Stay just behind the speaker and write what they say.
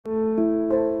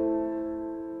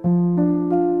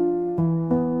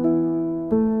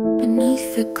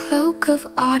the cloak of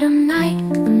autumn night,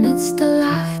 amidst the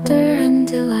laughter and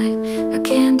delight, a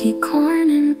candy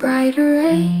corn in bright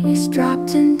array is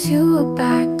dropped into a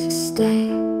bag to stay.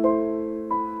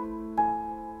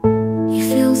 He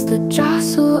feels the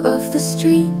jostle of the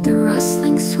street, the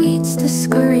rustling sweets, the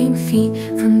scurrying feet.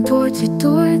 From door to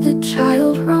door the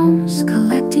child roams,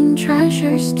 collecting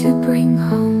treasures to bring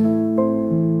home.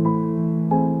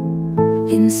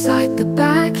 Inside the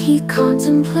bag he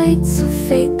contemplates a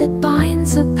fate that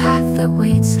binds, a path that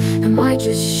waits. Am I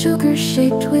just sugar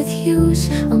shaped with hues,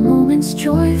 a moment's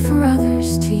joy for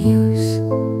others to use?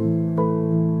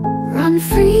 Run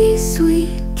free,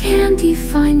 sweet candy,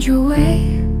 find your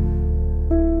way.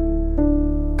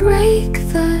 Break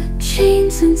the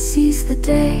chains and seize the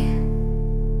day.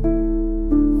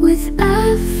 With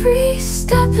every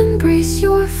step embrace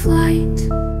your flight.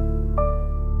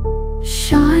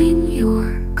 Shine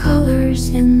your colors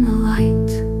in the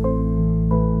light.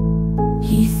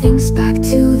 He thinks back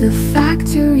to the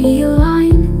factory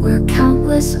line, where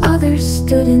countless others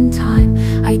stood in time,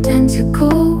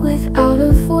 identical without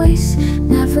a voice,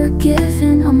 never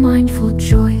given a mindful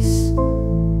choice.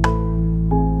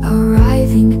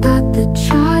 Arriving at the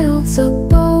child's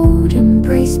abode,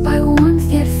 embraced by warmth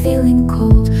yet feeling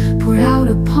cold, poured out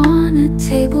upon a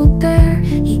table bare,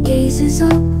 he gazes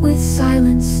up with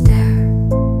silent stare.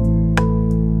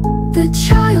 The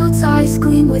child's eyes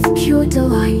gleam with pure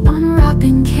delight,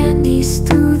 unwrapping candies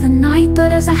through the night.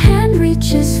 But as a hand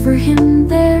reaches for him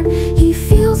there, he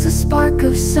feels a spark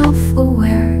of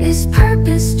self-aware. Is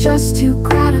purpose just to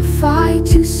gratify,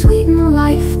 to sweeten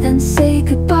life, then say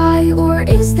goodbye? Or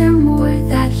is there more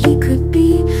that he could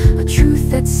be, a truth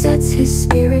that sets his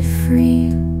spirit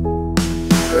free?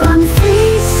 Run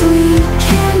free, sweet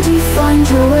candy, find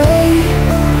your way.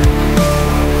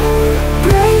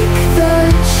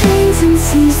 And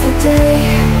seize the day.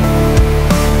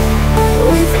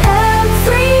 With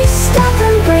every step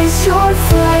embrace your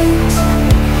flight.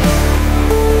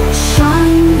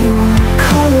 Shine your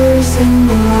colors in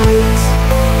the light.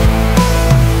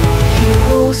 He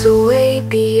rolls away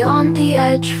beyond the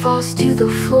edge, falls to the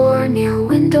floor near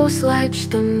window's ledge.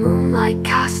 The moonlight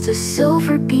casts a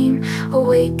silver beam,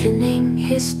 awakening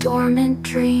his dormant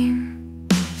dream.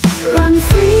 Run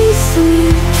free,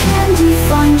 sweet candy,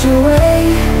 find your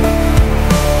way.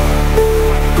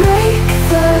 Break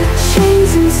the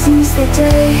chains and seize the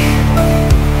day.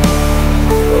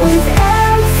 With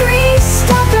every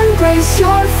step embrace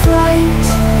your flight.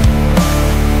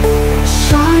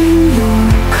 Shine your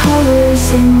colors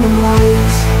in the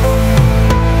light.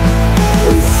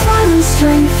 With silent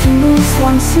strength he moves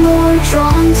once more,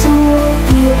 drawn toward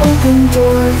the open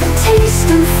door. The taste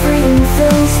of freedom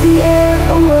fills the air,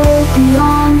 a world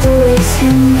beyond awaits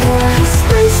him there. He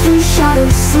sprints through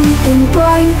shadows, sleeping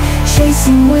bright,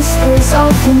 chasing whispers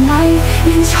of the night.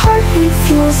 Each heartbeat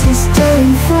fuels his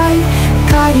daring flight,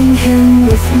 guiding him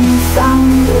with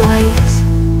newfound light.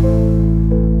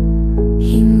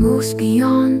 He moves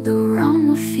beyond the realm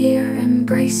of fear,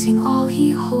 embracing all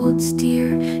he holds dear.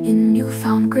 In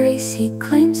newfound grace he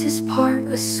claims his part,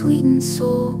 a sweetened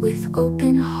soul with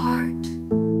open heart.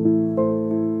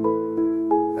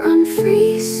 Run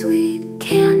free, sweet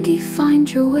candy,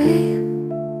 find your way.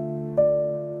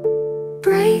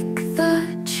 Break the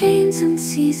chains and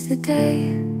seize the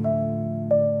day.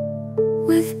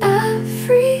 With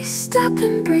every step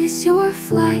embrace your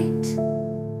flight.